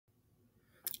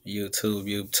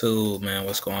YouTube, man.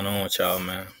 What's going on with y'all,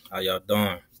 man? How y'all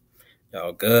doing?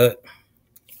 Y'all good?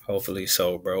 Hopefully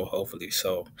so, bro. Hopefully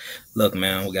so. Look,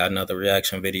 man, we got another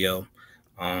reaction video.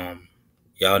 Um,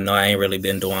 y'all know I ain't really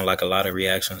been doing like a lot of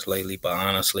reactions lately, but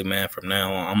honestly, man, from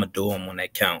now on, I'm gonna do them when they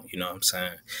count. You know what I'm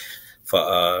saying?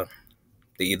 For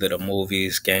either the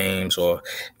movies, games, or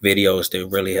videos that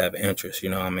really have interest. You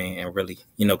know what I mean? And really,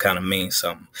 kind of mean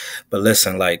something. But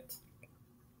listen, like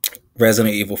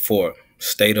Resident Evil 4,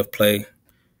 State of Play.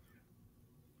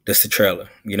 This the trailer.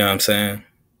 You know what I'm saying?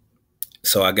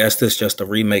 So I guess this just a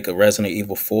remake of Resident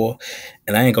Evil 4.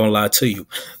 And I ain't gonna lie to you.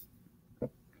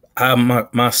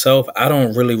 Myself, I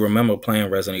don't really remember playing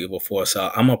Resident Evil 4.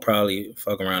 So I'm gonna probably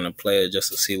fuck around and play it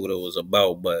just to see what it was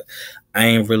about. But I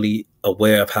ain't really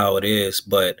aware of how it is.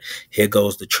 But here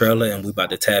goes the trailer and we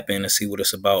about to tap in and see what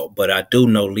it's about. But I do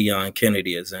know Leon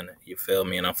Kennedy is in it. You feel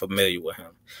me? And I'm familiar with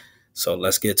him. So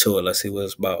let's get to it. Let's see what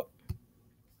it's about.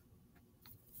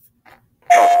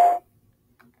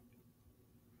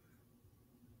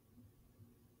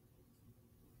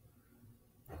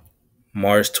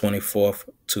 March 24th,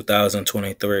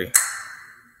 2023.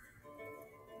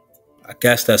 I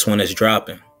guess that's when it's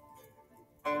dropping.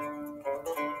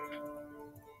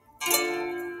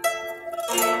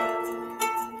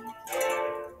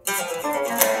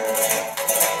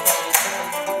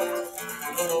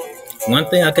 One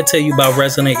thing I could tell you about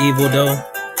Resident Evil, though,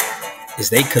 is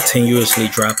they continuously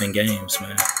dropping games,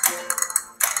 man.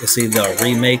 It's either a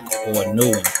remake or a new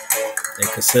one. They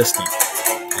consistent.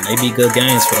 And they be good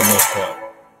games for the most part.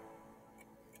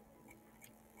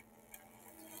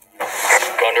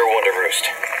 Gondor Wonder Roost.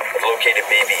 I've located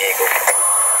Baby Eagle.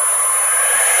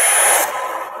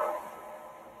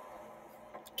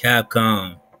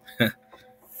 Capcom.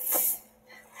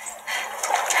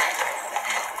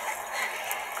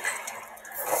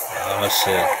 Oh,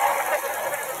 shit.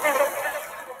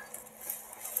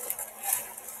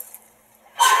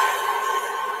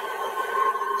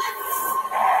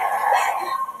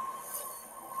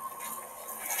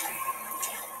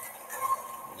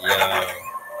 Yo.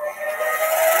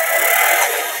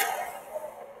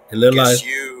 It look like Guess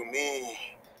you, me.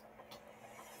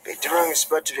 Picked the wrong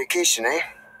spot to vacation, eh?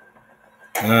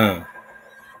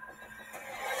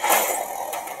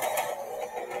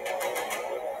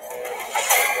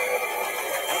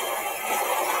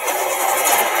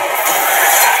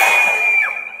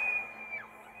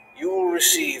 You will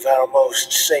receive our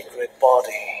most sacred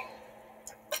body.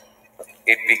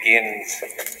 It begins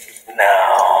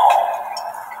now.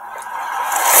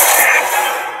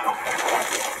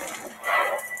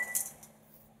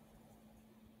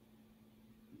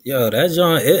 Yo, that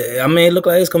joint, it look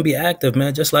like it's gonna be active,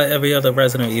 man, just like every other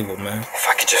Resident Evil, man. If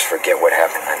I could just forget what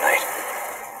happened that night.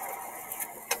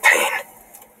 The pain.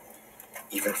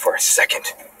 Even for a second.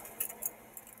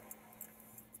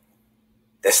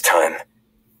 This time,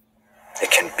 it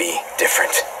can be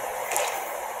different.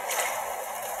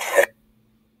 It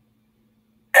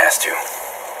has to.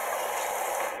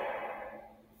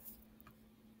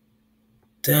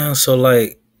 Damn, so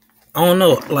like, I don't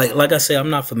know. Like I said, I'm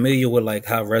not familiar with like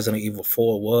how Resident Evil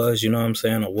 4 was, you know what I'm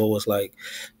saying? Or what was like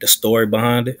the story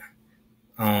behind it.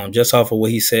 Just off of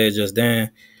what he said just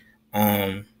then,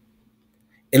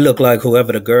 it looked like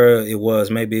whoever the girl it was,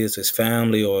 maybe it's his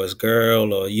family or his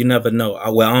girl, or you never know. I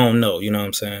don't know, you know what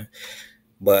I'm saying?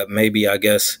 But maybe I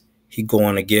guess he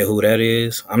going to get who that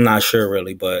is. I'm not sure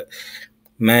really, but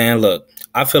man, look,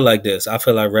 I feel like this. I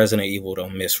feel like Resident Evil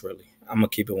don't miss really. I'm gonna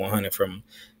keep it 100 from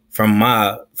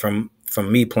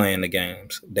me playing the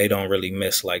games. They don't really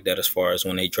miss like that as far as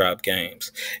when they drop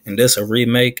games. And this a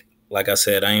remake. Like I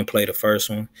said, I ain't played the first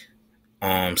one,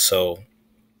 so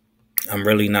I'm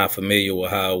really not familiar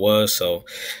with how it was. So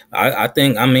I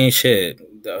think shit,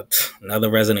 another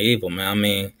Resident Evil,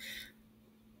 man.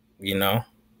 You know,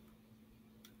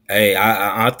 hey,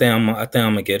 I think I'm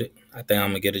gonna get it. I think I'm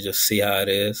gonna get it, just see how it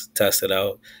is, test it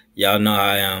out. Y'all know how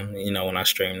I am, when I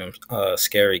stream them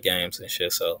scary games and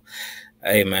shit. So,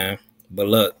 hey, man. But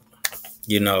look,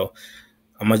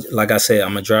 like I said,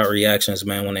 I'm gonna drop reactions,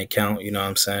 man, when they count. You know what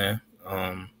I'm saying?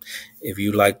 If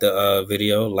you like the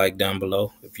video, like down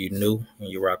below. If you new and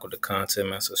you rock with the content,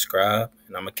 man, subscribe.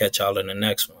 And I'm gonna catch y'all in the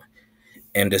next one.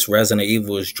 And this Resident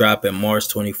Evil is dropping March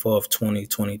 24th,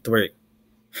 2023.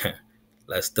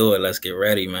 Let's do it. Let's get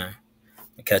ready, man.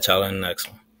 I'll catch y'all in the next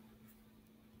one.